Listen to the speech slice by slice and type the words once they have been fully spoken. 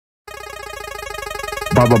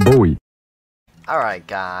Baba Bowie. Alright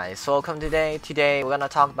guys, welcome today. Today we're gonna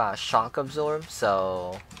talk about shock absorb.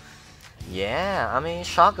 So yeah, I mean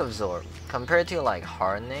shock absorb compared to like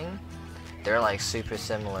hardening, they're like super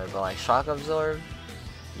similar, but like shock absorb,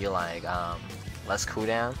 you like less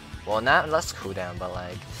cooldown. Well, not less cooldown, but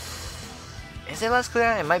like, is it less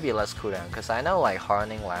cooldown? It might be less cooldown because I know like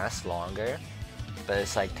hardening lasts longer, but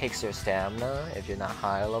it's like takes your stamina if you're not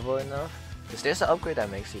high level enough. Because there's an upgrade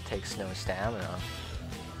that makes you take no stamina.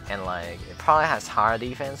 And like, it probably has higher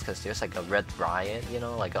defense because there's like a red riot, you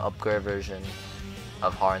know, like an upgrade version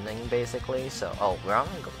of hardening basically. So, oh, why am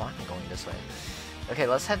I going this way? Okay,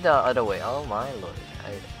 let's head the other way. Oh my lord.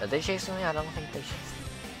 Are they chasing me? I don't think they're chasing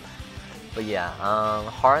me. But yeah,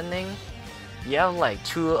 hardening, you have like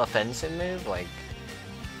two offensive moves, like,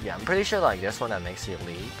 yeah, I'm pretty sure like there's one that makes you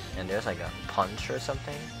leap, and there's like a punch or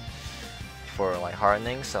something for like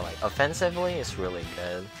hardening. So like offensively it's really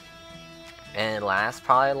good. And it lasts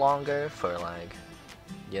probably longer for like,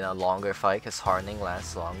 you know, longer fight because hardening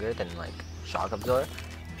lasts longer than like shock absorb.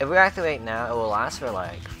 If we activate now, it will last for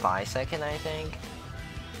like 5 seconds, I think.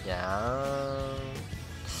 Yeah,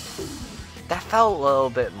 that felt a little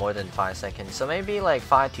bit more than 5 seconds. So maybe like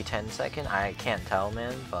 5 to 10 seconds. I can't tell,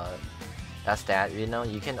 man. But that's that. You know,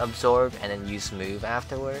 you can absorb and then use move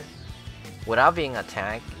afterward. Without being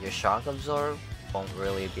attacked, your shock absorb won't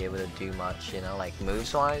really be able to do much. You know, like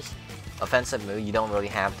moves wise. Offensive move, you don't really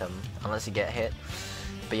have them unless you get hit.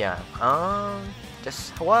 But yeah,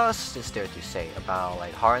 just what else is there to say about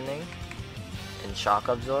like hardening and shock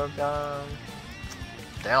absorb?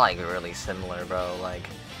 They're like really similar, bro. Like,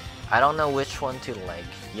 I don't know which one to like,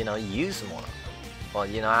 you know, use more. Well,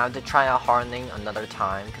 you know, I have to try out hardening another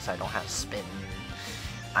time because I don't have spin.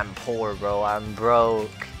 I'm poor, bro. I'm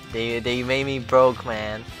broke. They made me broke,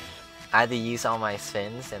 man. I had to use all my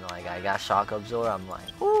spins and like I got shock absorb. I'm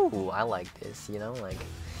like, ooh, I like this, you know, like.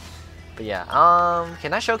 But yeah,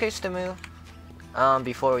 can I showcase the move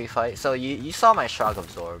before we fight? So you saw my shock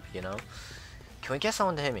absorb, you know. Can we get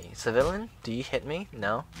someone to hit me? Civilian, do you hit me?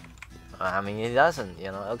 No. I mean, it doesn't,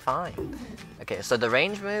 you know. Fine. Okay, so the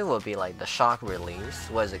range move will be like the shock release.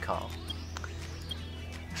 What is it called?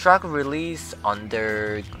 Shock release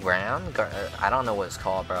underground? I don't know what it's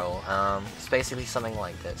called, bro. It's basically something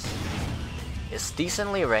like this. It's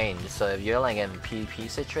decently ranged, so if you're like in a PvP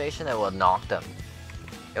situation, it will knock them.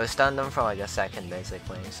 It will stun them for like a second,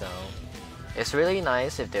 basically. So it's really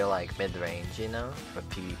nice if they're like mid-range, you know, for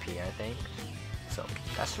PvP, I think. So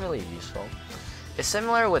that's really useful. It's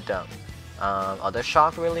similar with the other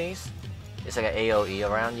shock release. It's like an AoE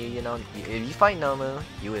around you, you know. If you fight Nomu,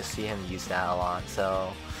 you will see him use that a lot.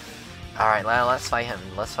 So, alright, let's fight him.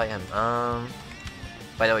 Let's fight him.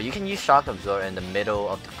 By the way, you can use shock absorb in the middle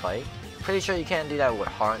of the fight. Pretty sure you can't do that with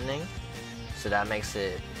hardening, so that makes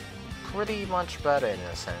it pretty much better in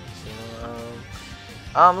a sense, you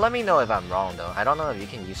know. Let me know if I'm wrong though. I don't know if you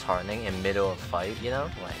can use hardening in middle of fight, you know,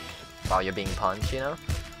 like while you're being punched, you know.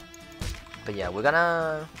 But yeah, we're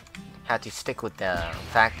gonna have to stick with the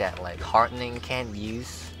fact that like hardening can't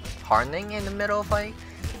use hardening in the middle of fight.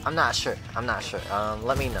 I'm not sure.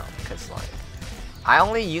 Let me know, cause like I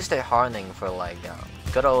only used it hardening for like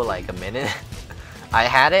good old like a minute. I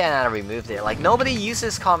had it and I removed it. Like nobody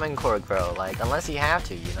uses common quirk, bro. Like unless you have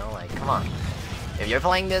to, you know. Like come on. If you're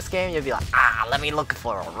playing this game, you'll be like, let me look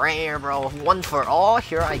for a rare, bro. One for all.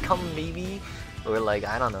 Here I come, baby. Or like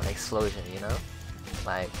I don't know, explosion, you know.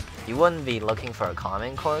 Like you wouldn't be looking for a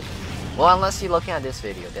common quirk. Well, unless you're looking at this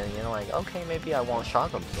video, then you know, like okay, maybe I want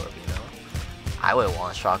shock absorb, you know. I would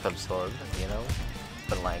want shock absorb, you know.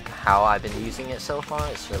 But like how I've been using it so far,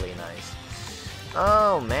 it's really nice.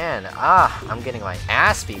 Oh man, I'm getting my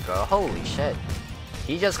ass beat, bro. Holy shit.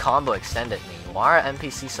 He just combo extended me. Why are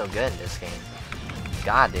NPCs so good in this game?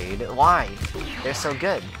 God, dude, why? They're so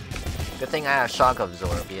good. Good thing I have shock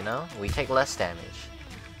absorb, you know? We take less damage.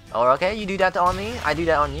 Oh, okay, you do that on me, I do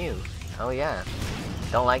that on you. Oh yeah.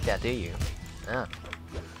 Don't like that, do you?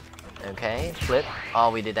 Okay, flip.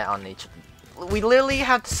 Oh, we did that on each. We literally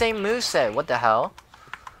have the same moveset. What the hell?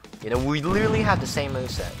 You know, we literally have the same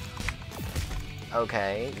moveset.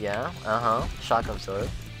 Okay, yeah, shock absorb.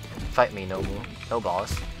 Fight me, no move. No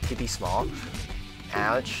balls. TP small.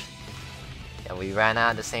 Ouch. Yeah, we ran out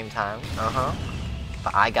at the same time.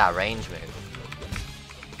 But I got range move.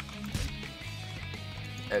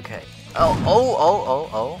 Okay.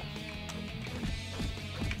 Oh.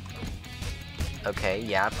 Okay,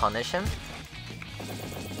 yeah, punish him.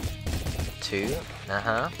 2.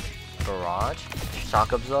 Barrage.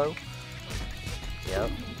 Shock absorb.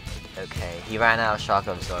 Yep. Okay, he ran out of shock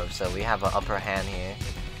absorb, so we have an upper hand here.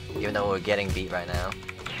 Even though we're getting beat right now.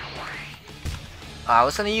 I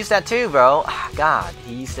was gonna use that too, bro. God,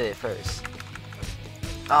 he used it first.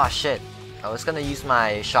 Oh shit. I was gonna use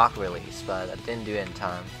my shock release, but I didn't do it in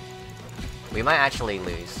time. We might actually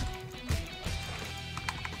lose.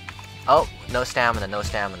 Oh, no stamina, no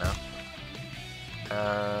stamina.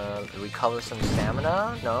 Recover some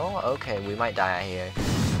stamina? No? Okay, we might die here.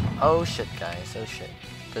 Oh shit, guys, oh shit.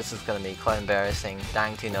 This is gonna be quite embarrassing.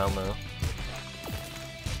 Dying to Nomu.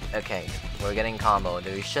 Okay, we're getting comboed.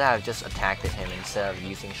 We should have just attacked him instead of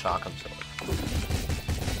using shock absorb.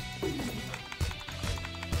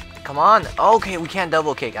 Come on! Okay, we can't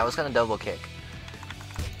double kick. I was gonna double kick.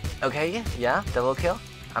 Okay, yeah, double kill.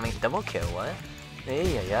 I mean, double kill, what?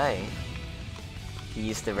 Hey. He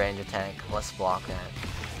used the range attack. Let's block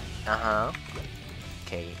that.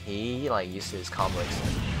 Okay, he like used his combo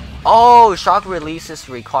extend. Oh, shock releases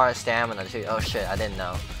require stamina too. Oh shit, I didn't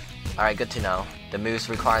know. Alright, good to know. The moves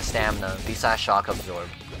require stamina besides shock absorb.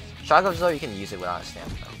 Shock absorb, you can use it without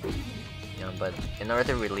stamina. You know, but in order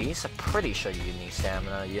to release, I'm pretty sure you need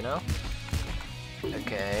stamina, you know?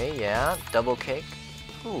 Okay, yeah, double kick.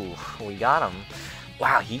 Ooh, we got him.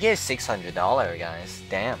 Wow, he gave $600, guys.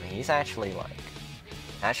 Damn, he's actually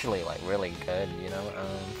like really good, you know,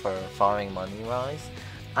 for farming money wise.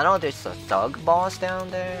 I know there's a thug boss down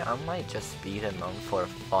there. I might just beat him up for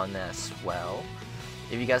fun as well.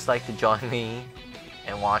 If you guys like to join me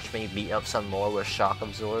and watch me beat up some more with shock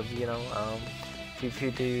absorb, you know, if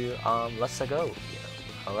you do, let's go. You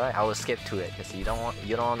know. All right, I will skip to it because you don't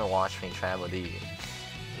want to watch me travel, do you?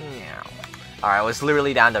 Yeah. All right, I was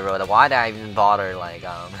literally down the road. Why did I even bother? Like,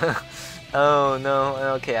 oh no.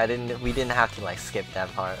 Okay, we didn't have to like skip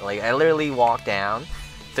that part. Like, I literally walked down.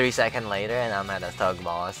 3 seconds later, and I'm at a thug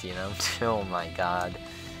boss. You know. Oh my god.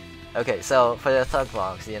 Okay, so for the thug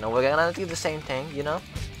boss, you know, we're gonna do the same thing. You know,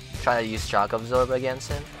 try to use shock absorb against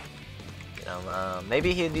him. You know,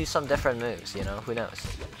 maybe he'll do some different moves. You know, who knows?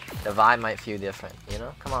 The vibe might feel different. You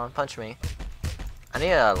know, come on, punch me. I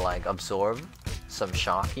need to like absorb some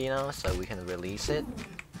shock, you know, so we can release it.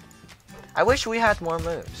 I wish we had more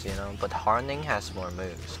moves, you know, but Hardening has more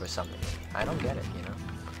moves for some reason. I don't get it, you know.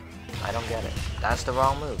 I don't get it. That's the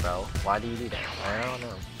wrong move, bro. Why do you do that? I don't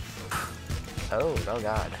know. Oh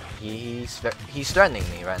god. He's threatening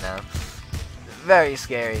me right now. Very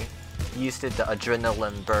scary. Used it, the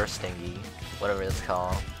adrenaline burst thingy, whatever it's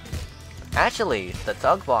called. Actually, the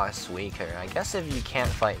thug boss is weaker. I guess if you can't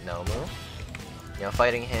fight Nomu, you know,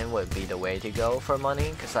 fighting him would be the way to go for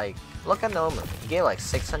money. Cause like, look at Nomu. He gave like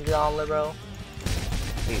 $600, bro.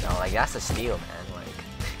 You know, like that's a steal, man. Like,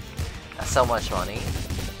 that's so much money.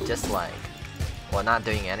 Just like, well, not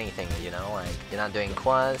doing anything, you know. Like, you're not doing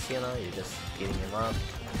quests, you know. You're just beating him up.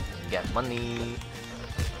 You get money.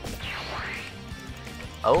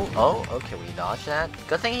 Oh, okay, we dodged that.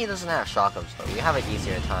 Good thing he doesn't have shock absorb. We have an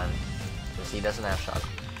easier time because he doesn't have shock.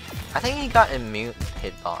 I think he got immune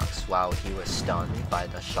hitbox while he was stunned by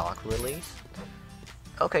the shock release.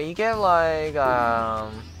 Okay, you gave like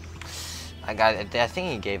I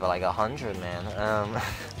think he gave like 100, man.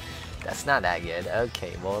 That's not that good.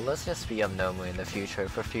 Okay, well, let's just be up Nomu in the future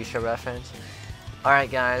for future reference.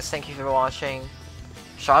 Alright guys, thank you for watching.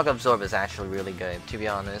 Shock absorb is actually really good, to be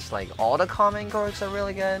honest. Like, all the common quirks are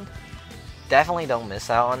really good. Definitely don't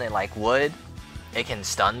miss out on it. Like wood, it can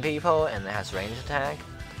stun people and it has range attack.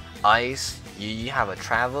 Ice, you have a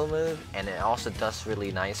travel move and it also does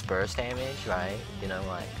really nice burst damage, right? You know,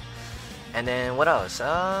 like. And then what else?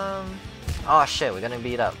 Oh shit, we're gonna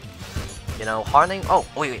beat up. You know, Hardening. Oh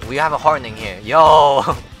wait, we have a Hardening here. Yo.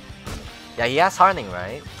 Yeah, he has Hardening,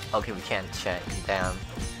 right? Okay, we can't check. Damn.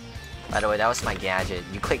 By the way, that was my gadget.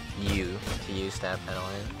 You click U to use that, by the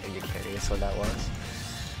way, if you're curious what that was.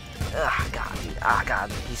 Ah, god, dude. Ah,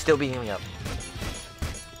 god. He's still beating me up.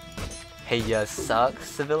 Hey, you suck,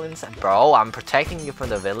 civilians. Bro, I'm protecting you from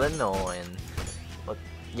the villain, and what?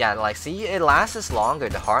 Yeah, like, see, it lasts longer,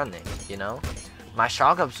 the Hardening, you know? My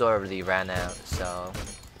shock absorb already ran out, so.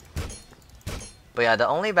 But yeah, the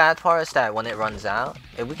only bad part is that when it runs out,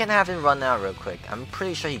 if we can have it run out real quick, I'm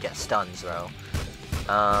pretty sure he gets stuns, bro.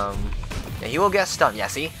 Yeah, he will get stunned. Yeah,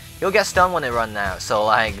 see? He'll get stunned when it runs out. So,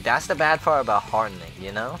 like, that's the bad part about Hardening,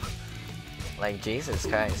 you know? Like, Jesus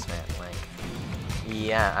Christ, man. Like,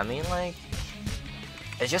 yeah, I mean, like,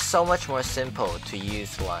 it's just so much more simple to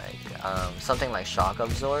use, like, something like Shock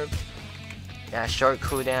Absorb. Yeah, short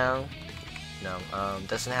cooldown. No,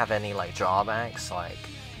 doesn't have any, like, drawbacks. Like,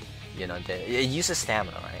 you know, it uses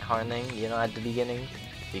stamina, right? Hardening, you know, at the beginning.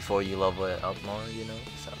 Before you level it up more, you know?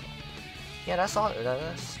 So, yeah, that's all.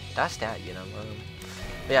 That's that, you know.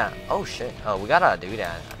 But yeah. Oh shit. Oh, we gotta do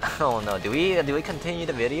that. Oh no. Do we continue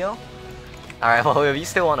the video? All right. Well, if you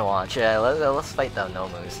still want to watch, yeah, let's fight the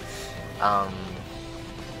Nomus.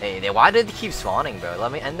 Hey, why did it keep spawning, bro?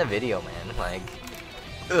 Let me end the video, man. Like,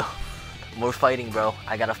 ugh. More fighting, bro.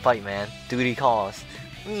 I gotta fight, man. Duty calls.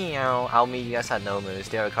 Meow. I'll meet you guys at No Moves.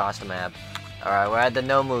 They're across the map. Alright, we're at the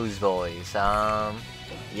No Moves, boys.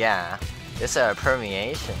 Yeah. This is a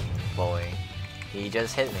permeation, boy. He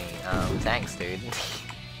just hit me. Thanks, dude.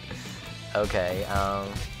 Okay,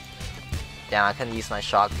 yeah, I can use my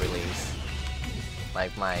shock release.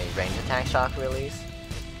 Like my range attack shock release.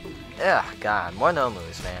 Ugh, god, more No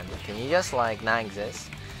Moves, man. Can you just, like, not exist?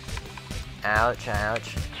 Ouch,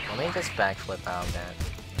 ouch. Let me just backflip out that.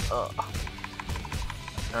 Ugh.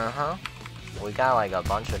 Uh-huh. We got, like, a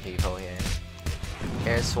bunch of people here.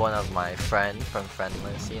 Here's one of my friends from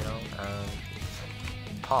Friendless, you know,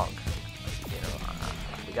 Pog. You know,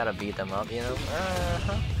 we gotta beat them up, you know?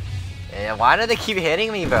 Uh-huh. Yeah, why do they keep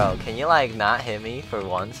hitting me, bro? Can you, like, not hit me for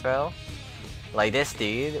once, bro? Like this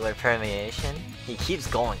dude with permeation, he keeps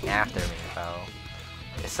going after me, bro.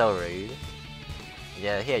 It's so rude.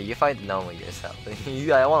 Yeah, here, you fight the Nomu yourself.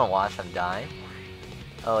 I wanna watch him die.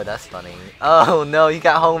 Oh, that's funny. Oh no, he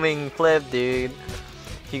got homing flip, dude.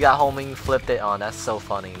 He got homing flipped it on. That's so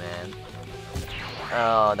funny, man.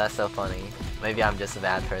 Oh, that's so funny. Maybe I'm just a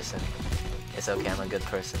bad person. It's okay, I'm a good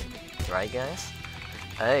person. Right, guys?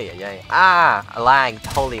 Hey, yeah. Ah! Lag.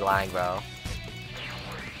 Totally lag, bro.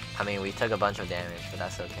 I mean, we took a bunch of damage, but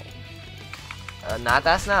that's okay.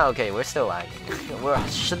 That's not okay. We're still lagging. We're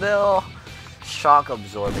still shock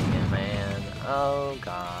absorbing it, man. Oh,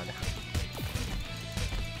 God.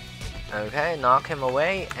 Okay, knock him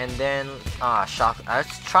away, and then shock. I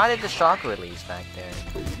tried the shock release back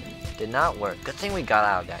there. Did not work. Good thing we got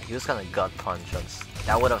out of that. He was gonna gut punch us.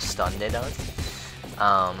 That would have stunned us.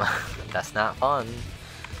 That's not fun.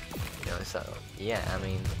 You know, so yeah. I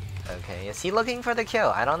mean, okay. Is he looking for the kill?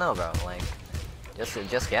 I don't know, bro. Like,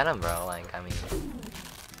 just get him, bro. Like, I mean,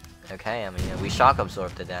 okay. I mean, we shock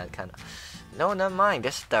absorbed to that kind of. No, never mind.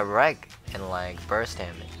 Just direct and like burst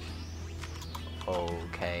damage.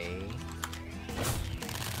 Okay.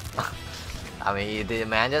 I mean, the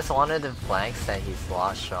man just wanted to flex that he's a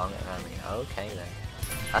lot stronger. I mean, okay then.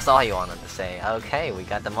 That's all he wanted to say. Okay, we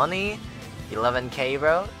got the money. 11k,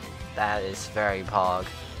 bro. That is very pog.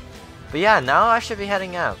 But yeah, now I should be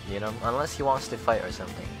heading out, you know, unless he wants to fight or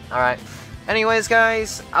something. Alright. Anyways,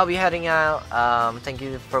 guys, I'll be heading out. Thank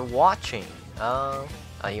you for watching. Oh,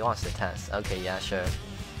 he wants to test. Okay, yeah, sure.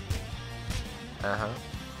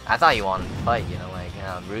 I thought you wanted to fight, you know, like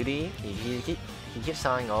Rudy. He keeps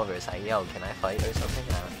saying over. It's like, yo, can I fight or something?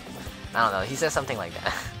 I don't know. He says something like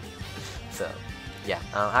that. So, yeah.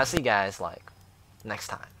 I'll see you guys like next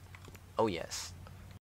time. Oh yes.